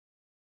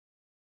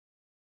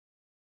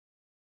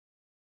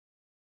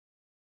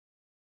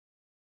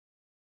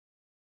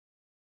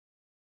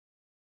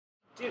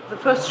The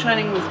first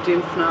training with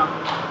Dymphna,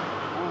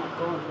 oh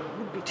God, it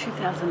would be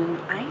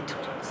 2008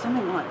 or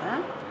something like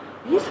that.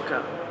 Years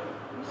ago,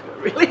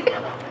 really.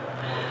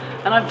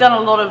 And I've done a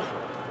lot of,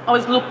 I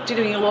was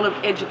doing a lot of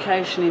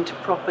education into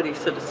property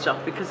sort of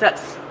stuff because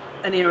that's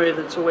an area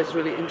that's always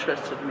really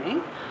interested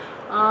me.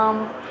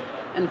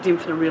 And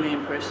Dymphna really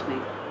impressed me.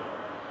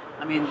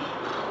 I mean,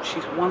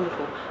 she's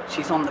wonderful.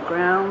 She's on the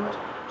ground,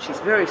 she's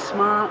very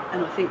smart,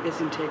 and I think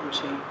there's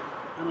integrity.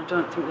 And I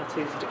don't think that's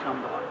easy to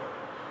come by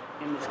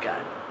in this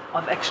game.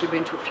 I've actually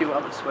been to a few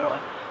others where I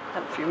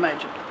had a few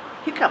major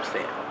hiccups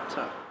there.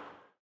 So,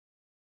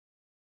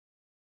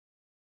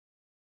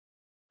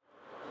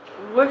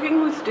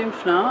 working with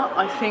Dymphna,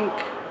 I think,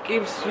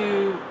 gives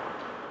you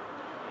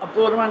a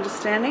broader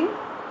understanding.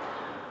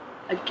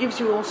 It gives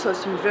you also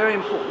some very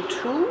important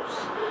tools,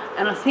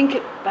 and I think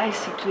it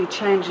basically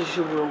changes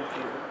your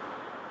worldview.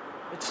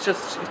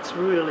 It's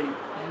really,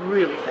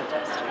 really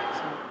fantastic.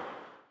 So.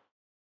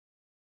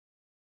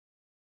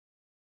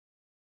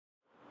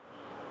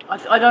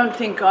 I don't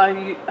think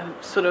I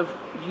sort of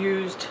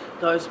used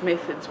those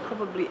methods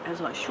probably as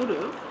I should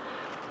have.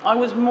 I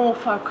was more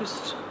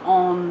focused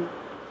on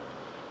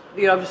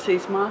the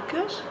overseas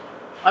market.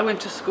 I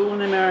went to school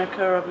in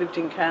America, I've lived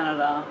in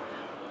Canada.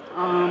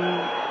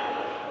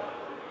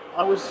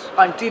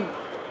 I did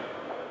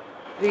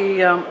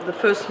the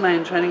first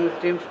main training with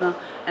Dymphna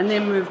and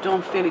then moved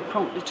on fairly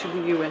promptly to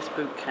the US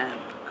boot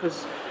camp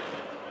because,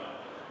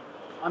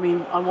 I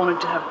mean, I wanted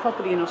to have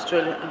property in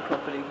Australia and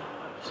property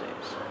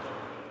overseas.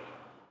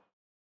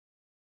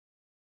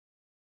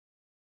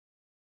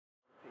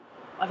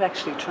 I've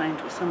actually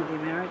trained with some of the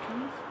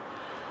Americans.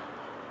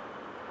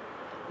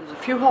 There's a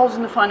few holes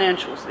in the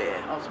financials there.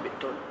 I was found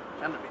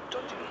it a bit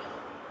dodgy,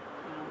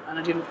 and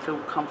I didn't feel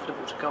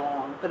comfortable to go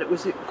on. But it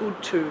was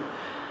good to,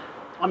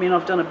 I mean,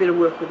 I've done a bit of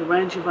work with a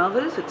range of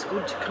others. It's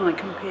good to kind of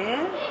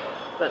compare.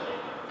 But,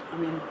 I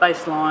mean,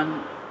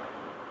 baseline,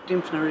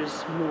 Dymphna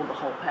is more the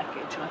whole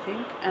package, I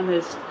think. And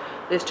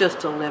there's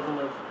just a level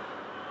of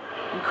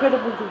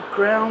incredible good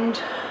ground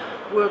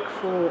work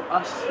for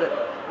us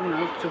that, you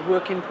know, to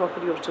work in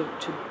property or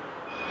to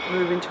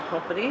move into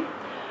property.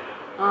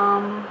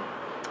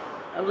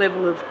 A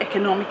level of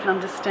economic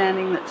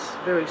understanding that's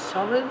very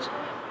solid,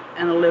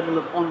 and a level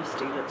of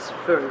honesty that's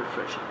very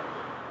refreshing.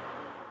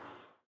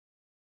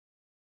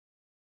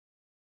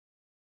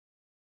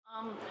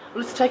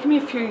 Well, it's taken me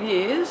a few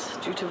years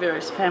due to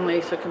various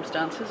family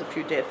circumstances, a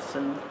few deaths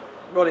and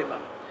whatever,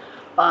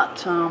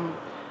 but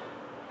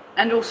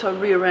and also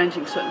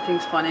rearranging certain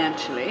things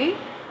financially.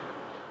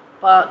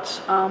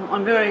 But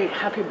I'm very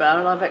happy about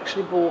it. I've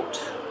actually bought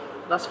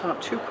thus far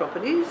 2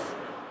 properties,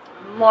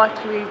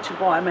 likely to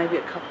buy maybe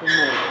a couple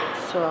more.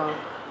 So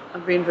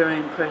I've been very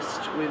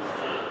impressed with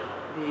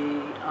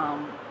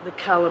the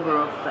calibre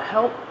of the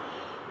help.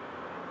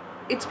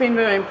 It's been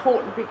very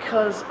important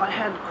because I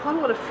had quite a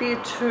lot of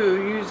fear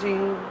too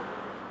using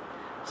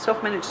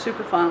self-managed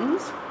super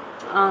funds.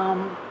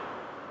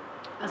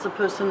 As a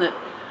person that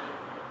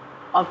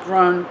I've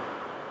grown,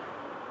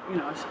 you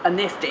know, a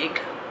nest egg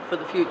for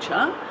the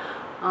future.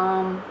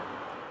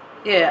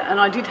 Yeah, and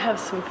I did have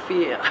some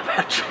fear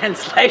about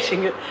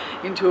translating it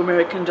into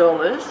American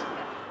dollars.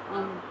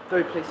 I'm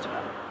very pleased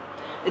about it.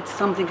 It's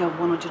something I've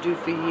wanted to do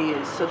for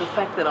years, so the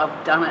fact that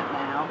I've done it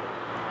now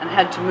and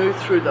had to move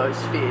through those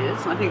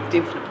fears, I think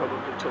Dymphna probably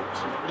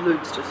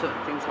alludes to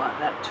certain things like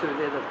that too,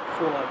 they're the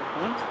fall-over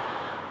points.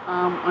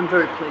 I'm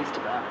very pleased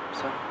about it,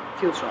 so it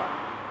feels right.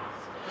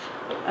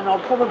 And I'll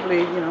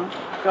probably, you know,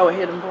 go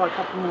ahead and buy a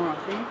couple more, I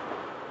think.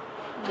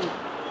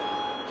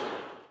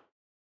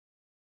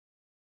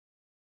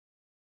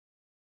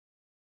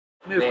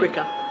 Move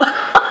quicker.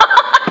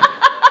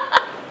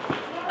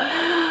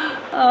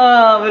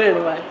 But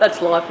anyway,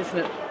 that's life, isn't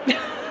it?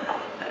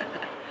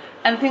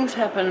 And things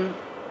happen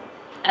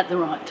at the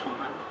right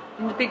time.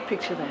 In the big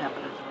picture, they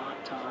happen at the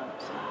right time.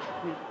 So,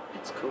 yeah,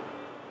 it's cool.